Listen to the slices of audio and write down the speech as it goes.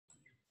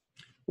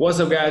What's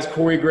up, guys?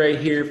 Corey Gray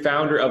here,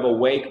 founder of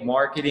Awake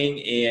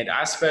Marketing, and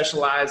I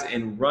specialize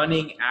in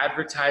running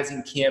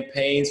advertising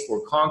campaigns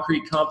for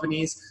concrete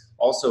companies,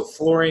 also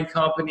flooring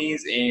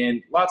companies,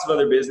 and lots of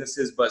other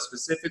businesses, but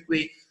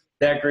specifically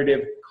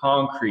decorative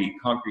concrete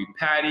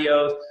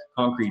patios,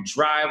 concrete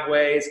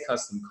driveways,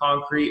 custom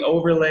concrete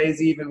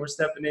overlays even we're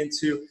stepping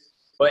into.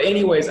 But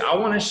anyways, I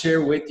want to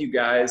share with you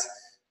guys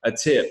a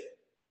tip,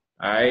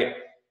 all right?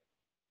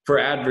 For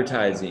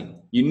advertising.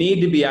 You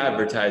need to be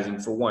advertising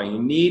for one.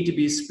 You need to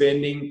be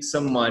spending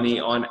some money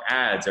on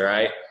ads, all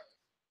right?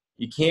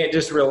 You can't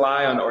just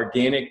rely on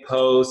organic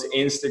posts,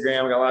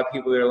 Instagram. We got a lot of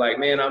people that are like,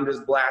 man, I'm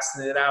just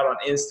blasting it out on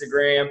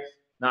Instagram.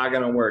 Not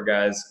gonna work,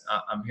 guys.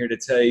 I'm here to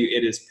tell you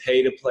it is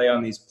pay to play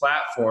on these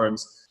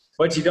platforms,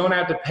 but you don't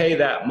have to pay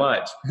that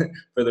much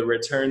for the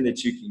return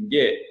that you can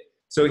get.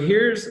 So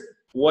here's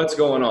what's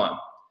going on.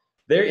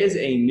 There is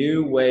a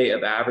new way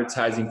of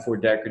advertising for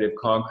decorative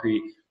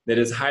concrete that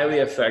is highly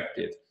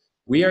effective.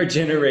 We are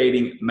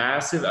generating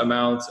massive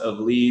amounts of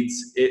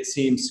leads. It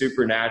seems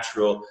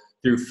supernatural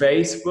through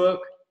Facebook,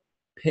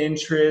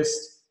 Pinterest,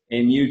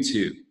 and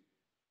YouTube.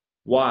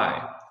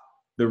 Why?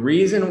 The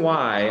reason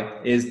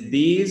why is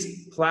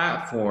these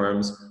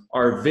platforms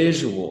are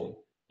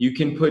visual. You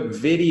can put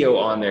video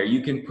on there.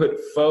 You can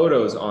put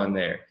photos on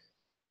there.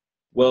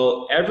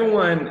 Well,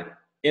 everyone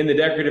in the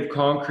decorative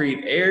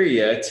concrete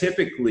area,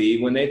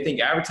 typically when they think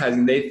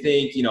advertising, they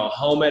think,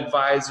 Home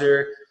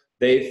Advisor.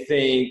 They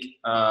think,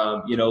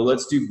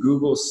 let's do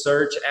Google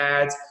search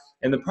ads.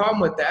 And the problem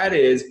with that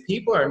is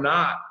people are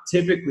not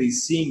typically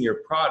seeing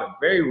your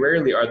product. Very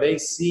rarely are they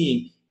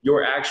seeing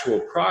your actual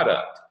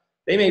product.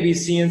 They may be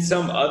seeing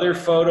some other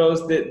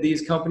photos that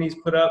these companies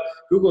put up.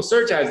 Google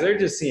search ads, they're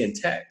just seeing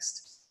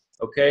text,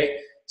 okay?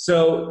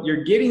 So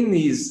you're getting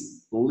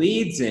these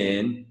leads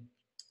in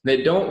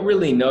that don't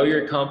really know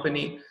your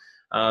company.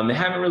 They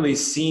haven't really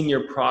seen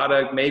your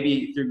product.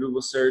 Maybe through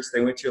Google search,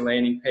 they went to your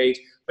landing page.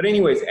 But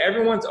anyways,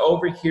 everyone's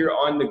over here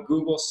on the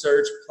Google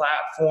search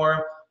platform,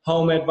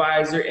 Home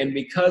Advisor, and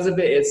because of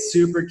it, it's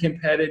super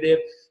competitive,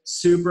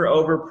 super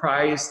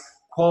overpriced,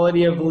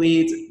 quality of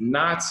leads,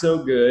 not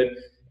so good.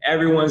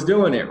 Everyone's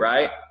doing it,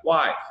 right?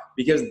 Why?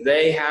 Because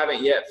they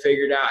haven't yet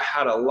figured out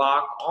how to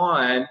lock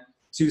on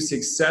to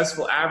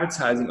successful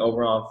advertising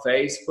over on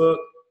Facebook,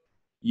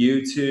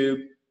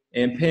 YouTube,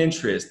 and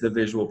Pinterest, the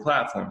visual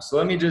platform. So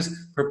let me just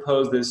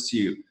propose this to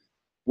you.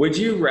 Would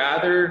you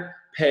rather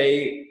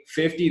pay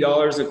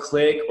 $50 a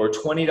click or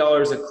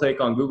 $20 a click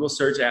on Google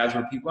search ads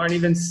where people aren't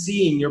even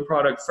seeing your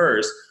product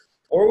first?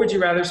 Or would you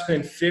rather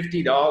spend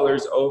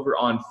 $50 over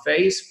on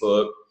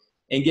Facebook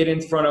and get in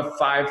front of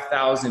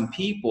 5,000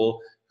 people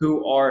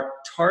who are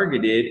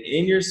targeted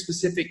in your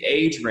specific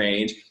age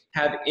range,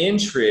 have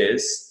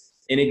interest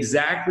in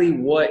exactly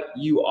what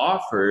you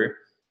offer?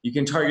 You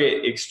can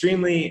target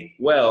extremely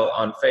well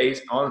on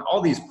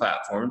all these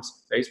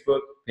platforms,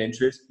 Facebook,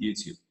 Pinterest,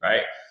 YouTube,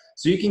 right?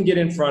 So you can get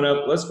in front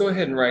of, let's go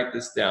ahead and write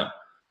this down.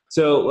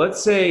 So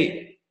let's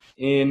say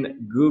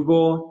in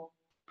Google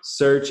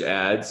search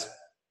ads,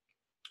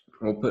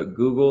 we'll put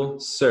Google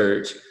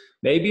search,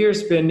 maybe you're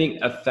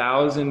spending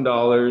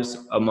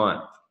 $1,000 a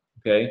month,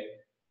 okay?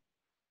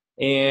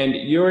 And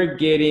you're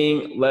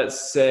getting,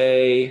 let's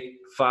say,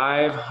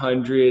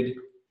 500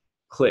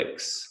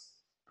 clicks.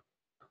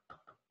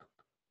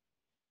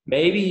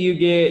 Maybe you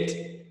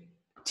get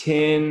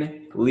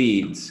 10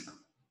 leads,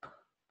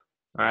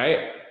 all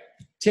right?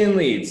 10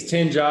 leads,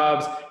 10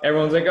 jobs.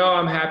 Everyone's like, oh,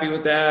 I'm happy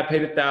with that. I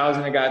paid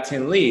 $1,000, I got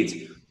 10 leads.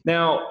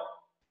 Now,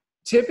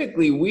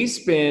 typically we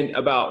spend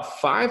about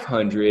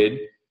 $500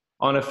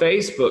 on a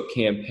Facebook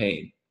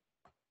campaign,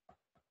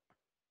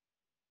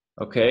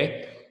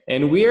 okay?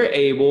 And we are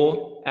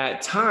able,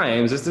 at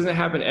times, this doesn't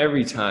happen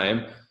every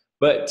time,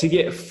 but to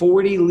get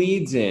 40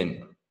 leads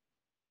in.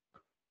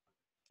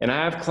 And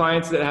I have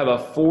clients that have a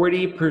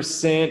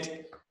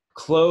 40%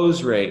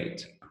 close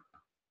rate.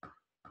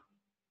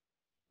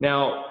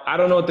 Now, I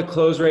don't know what the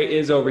close rate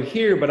is over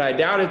here, but I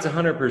doubt it's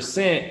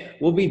 100%.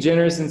 We'll be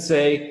generous and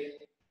say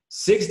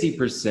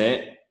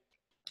 60%.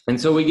 And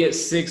so we get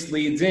 6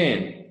 leads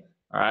in,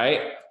 all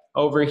right?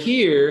 Over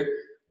here,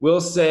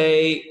 we'll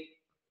say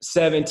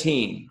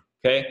 17,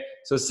 okay?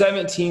 So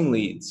 17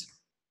 leads,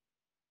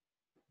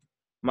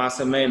 más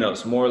o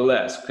menos, more or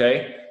less,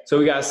 okay? So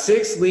we got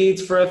 6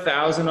 leads for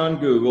 1,000 on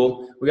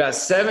Google. We got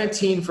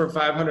 17 for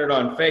 500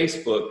 on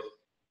Facebook.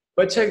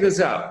 But check this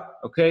out,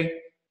 okay?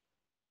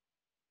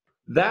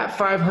 That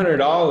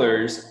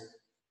 $500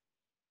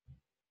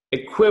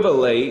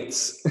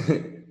 equivalates,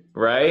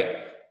 right,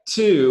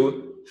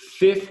 to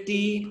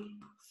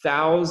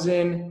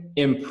 50,000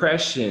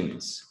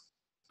 impressions.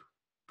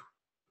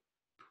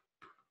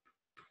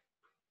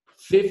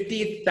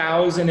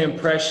 50,000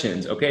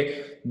 impressions,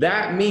 okay?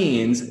 That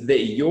means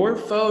that your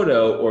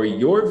photo or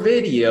your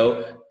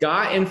video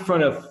got in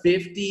front of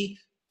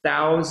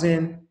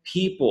 50,000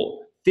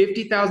 people.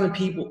 50,000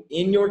 people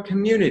in your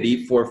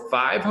community for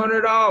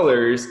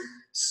 $500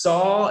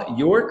 saw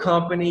your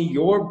company,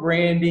 your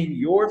branding,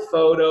 your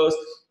photos,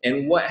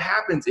 and what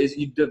happens is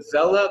you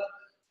develop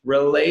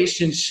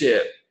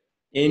relationship.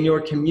 in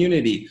your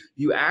community.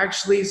 You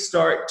actually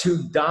start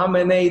to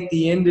dominate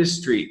the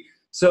industry.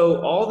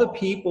 So all the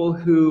people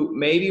who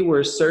maybe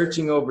were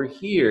searching over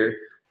here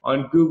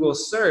on Google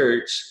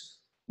search,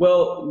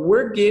 well,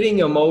 we're getting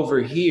them over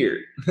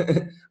here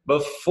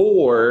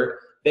before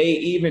they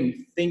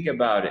even think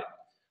about it.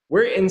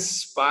 We're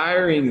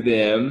inspiring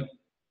them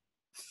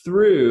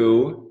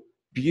through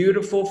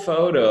beautiful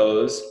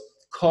photos,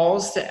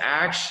 calls to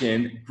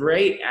action,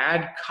 great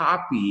ad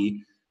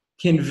copy,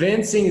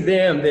 convincing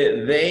them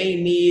that they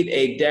need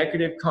a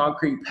decorative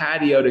concrete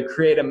patio to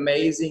create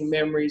amazing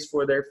memories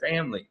for their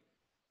family.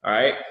 All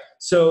right,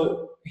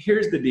 so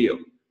here's the deal.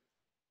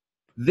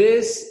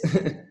 This,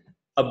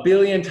 a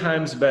billion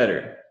times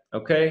better,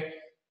 okay?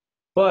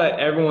 But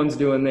everyone's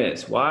doing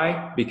this.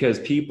 Why? Because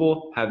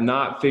people have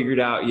not figured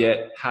out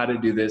yet how to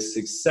do this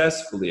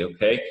successfully,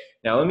 okay?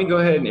 Now let me go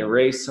ahead and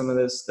erase some of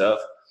this stuff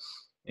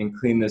and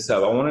clean this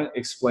up. I want to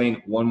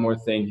explain one more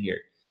thing here,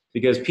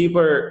 because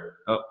people are,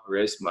 oh,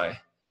 erase my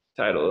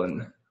title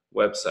and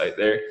website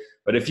there.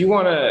 But if you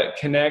want to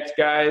connect,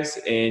 guys,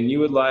 and you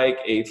would like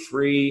a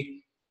free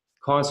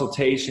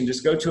consultation,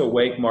 just go to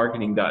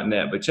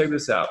awakemarketing.net. But check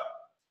this out.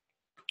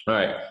 All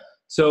right,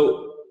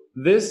 so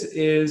this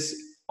is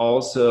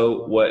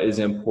also what is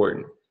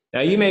important.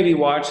 Now you may be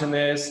watching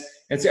this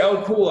and say,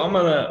 oh cool, I'm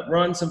gonna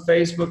run some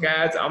Facebook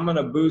ads, I'm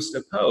gonna boost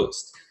a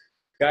post.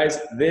 Guys,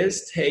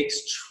 this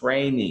takes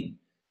training.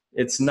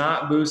 It's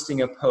not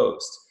boosting a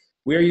post.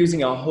 We are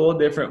using a whole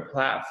different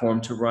platform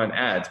to run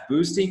ads.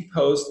 Boosting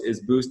post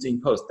is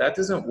boosting post. That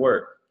doesn't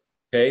work,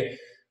 okay?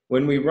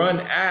 When we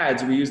run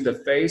ads, we use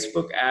the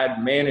Facebook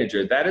Ad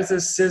Manager. That is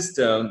a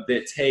system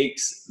that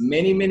takes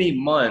many, many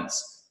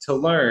months to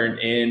learn,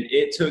 and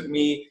it took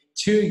me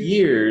 2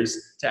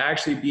 years to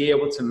actually be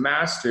able to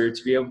master,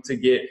 to be able to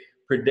get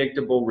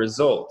predictable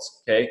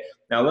results, okay?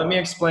 Now let me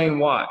explain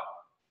why.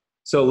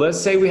 So let's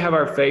say we have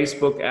our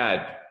Facebook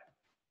ad.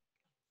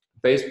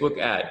 Facebook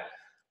ad.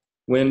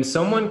 When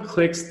someone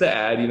clicks the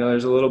ad, you know,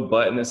 there's a little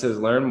button that says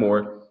learn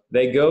more.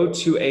 They go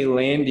to a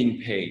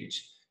landing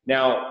page.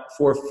 Now,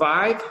 for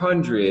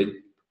 $500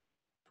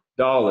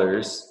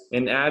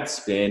 in ad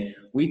spend,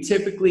 we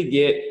typically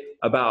get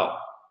about,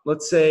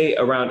 let's say,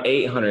 around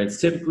 800.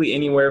 It's typically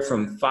anywhere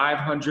from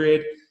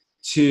 500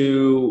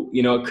 to,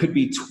 you know, it could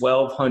be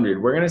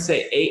 1,200. We're going to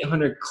say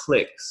 800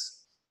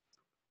 clicks.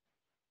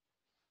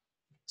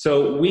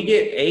 So we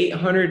get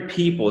 800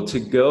 people to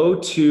go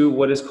to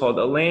what is called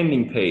a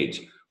landing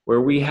page,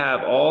 where we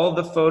have all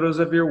the photos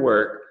of your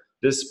work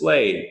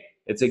displayed.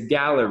 It's a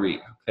gallery,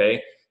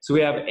 okay? So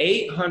we have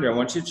 800. I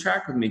want you to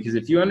track with me, because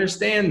if you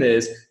understand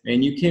this,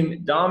 man, you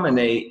can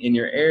dominate in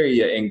your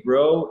area and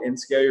grow and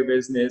scale your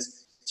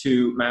business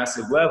to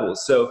massive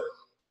levels. So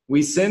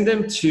we send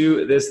them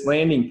to this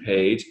landing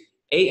page.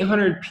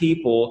 800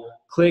 people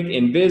click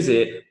and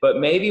visit, but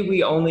maybe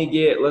we only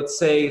get, let's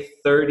say,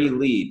 30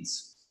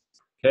 leads,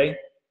 okay?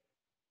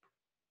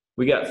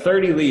 We got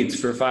 30 leads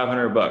for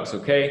 $500,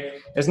 okay?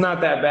 It's not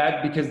that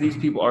bad, because these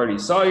people already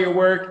saw your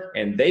work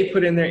and they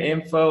put in their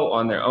info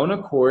on their own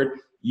accord.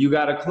 You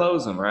got to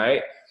close them,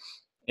 right?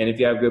 And if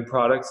you have good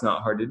products,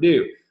 not hard to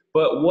do.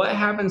 But what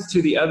happens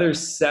to the other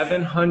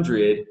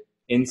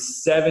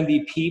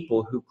 770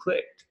 people who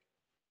clicked?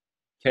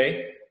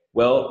 Okay,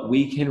 well,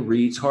 we can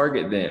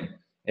retarget them.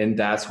 And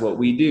that's what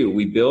we do.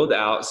 We build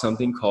out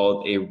something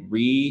called a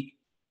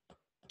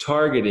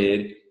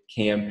retargeted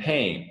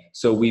campaign.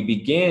 So we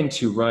begin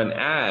to run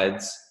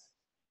ads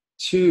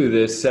to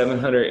the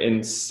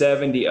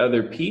 770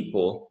 other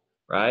people,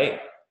 right?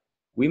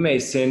 We may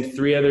send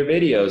 3 other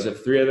videos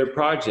of 3 other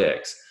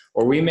projects,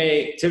 or we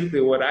may,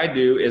 typically what I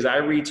do is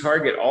I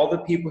retarget all the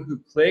people who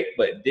clicked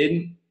but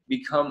didn't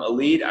become a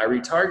lead. I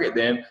retarget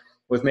them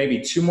with maybe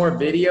 2 more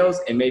videos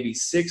and maybe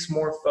 6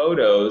 more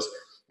photos,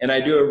 and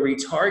I do a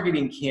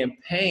retargeting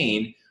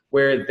campaign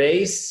where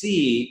they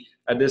see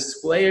a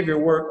display of your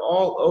work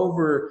all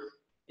over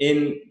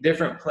in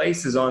different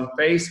places on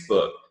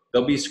Facebook.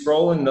 They'll be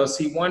scrolling, they'll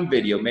see one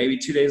video, maybe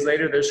 2 days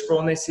later they're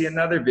scrolling, they see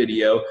another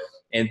video,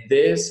 and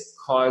this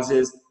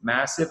causes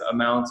massive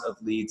amounts of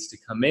leads to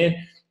come in.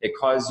 It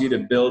causes you to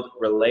build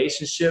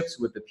relationships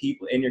with the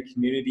people in your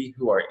community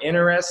who are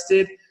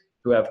interested,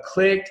 who have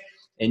clicked,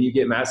 and you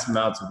get massive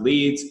amounts of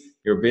leads.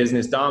 Your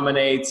business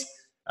dominates.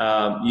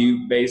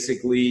 You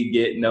basically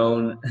get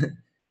known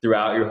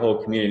throughout your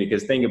whole community,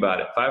 because think about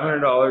it,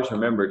 $500,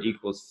 remember,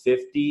 equals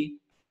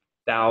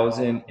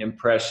 50,000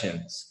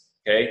 impressions,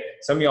 okay?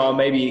 Some of y'all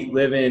maybe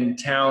live in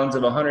towns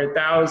of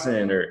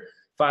 100,000 or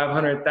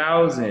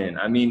 500,000.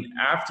 I mean,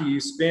 after you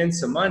spend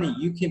some money,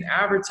 you can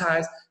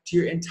advertise to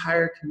your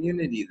entire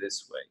community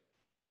this way.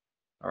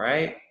 All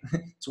right?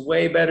 It's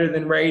way better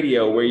than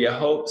radio, where you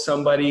hope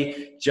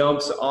somebody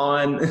jumps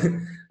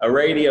on a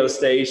radio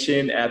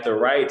station at the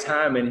right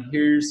time and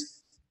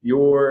here's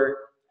your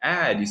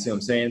ad. You see what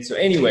I'm saying? So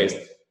anyways,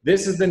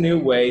 this is the new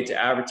way to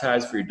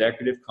advertise for your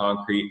decorative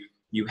concrete.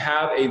 You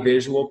have a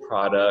visual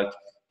product.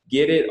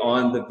 Get it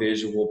on the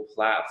visual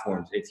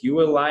platforms. If you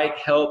would like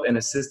help and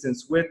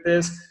assistance with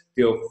this,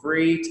 feel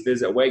free to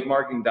visit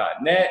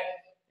awakemarketing.net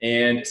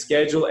and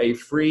schedule a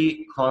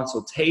free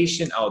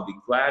consultation. I'll be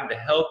glad to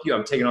help you.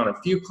 I'm taking on a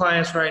few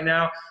clients right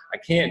now. I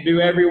can't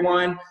do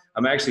everyone.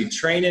 I'm actually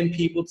training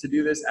people to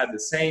do this at the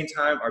same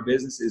time. Our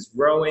business is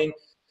growing.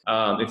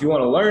 If you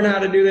want to learn how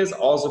to do this,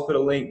 I'll also put a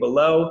link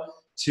below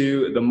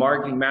to the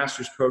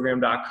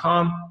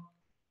marketingmastersprogram.com,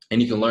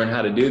 and you can learn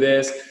how to do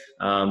this.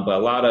 But a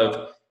lot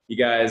of you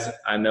guys,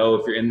 I know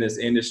if you're in this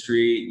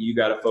industry, you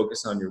got to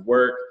focus on your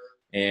work,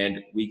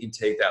 and we can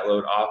take that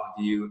load off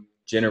of you,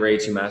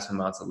 generate you massive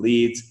amounts of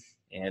leads,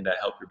 and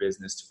help your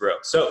business to grow.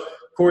 So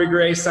Corey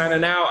Gray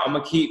signing out. I'm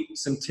going to keep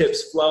some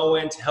tips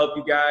flowing to help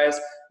you guys.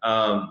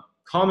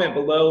 Comment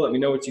below. Let me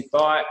know what you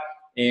thought.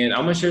 And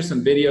I'm going to share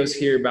some videos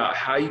here about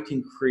how you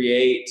can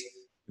create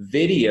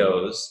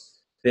videos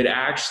that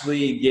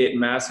actually get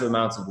massive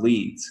amounts of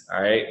leads,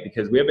 all right?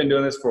 Because we have been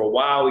doing this for a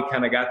while. We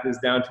kind of got this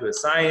down to a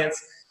science,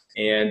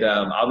 and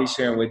I'll be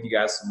sharing with you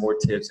guys some more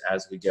tips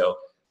as we go.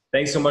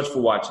 Thanks so much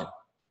for watching.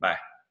 Bye.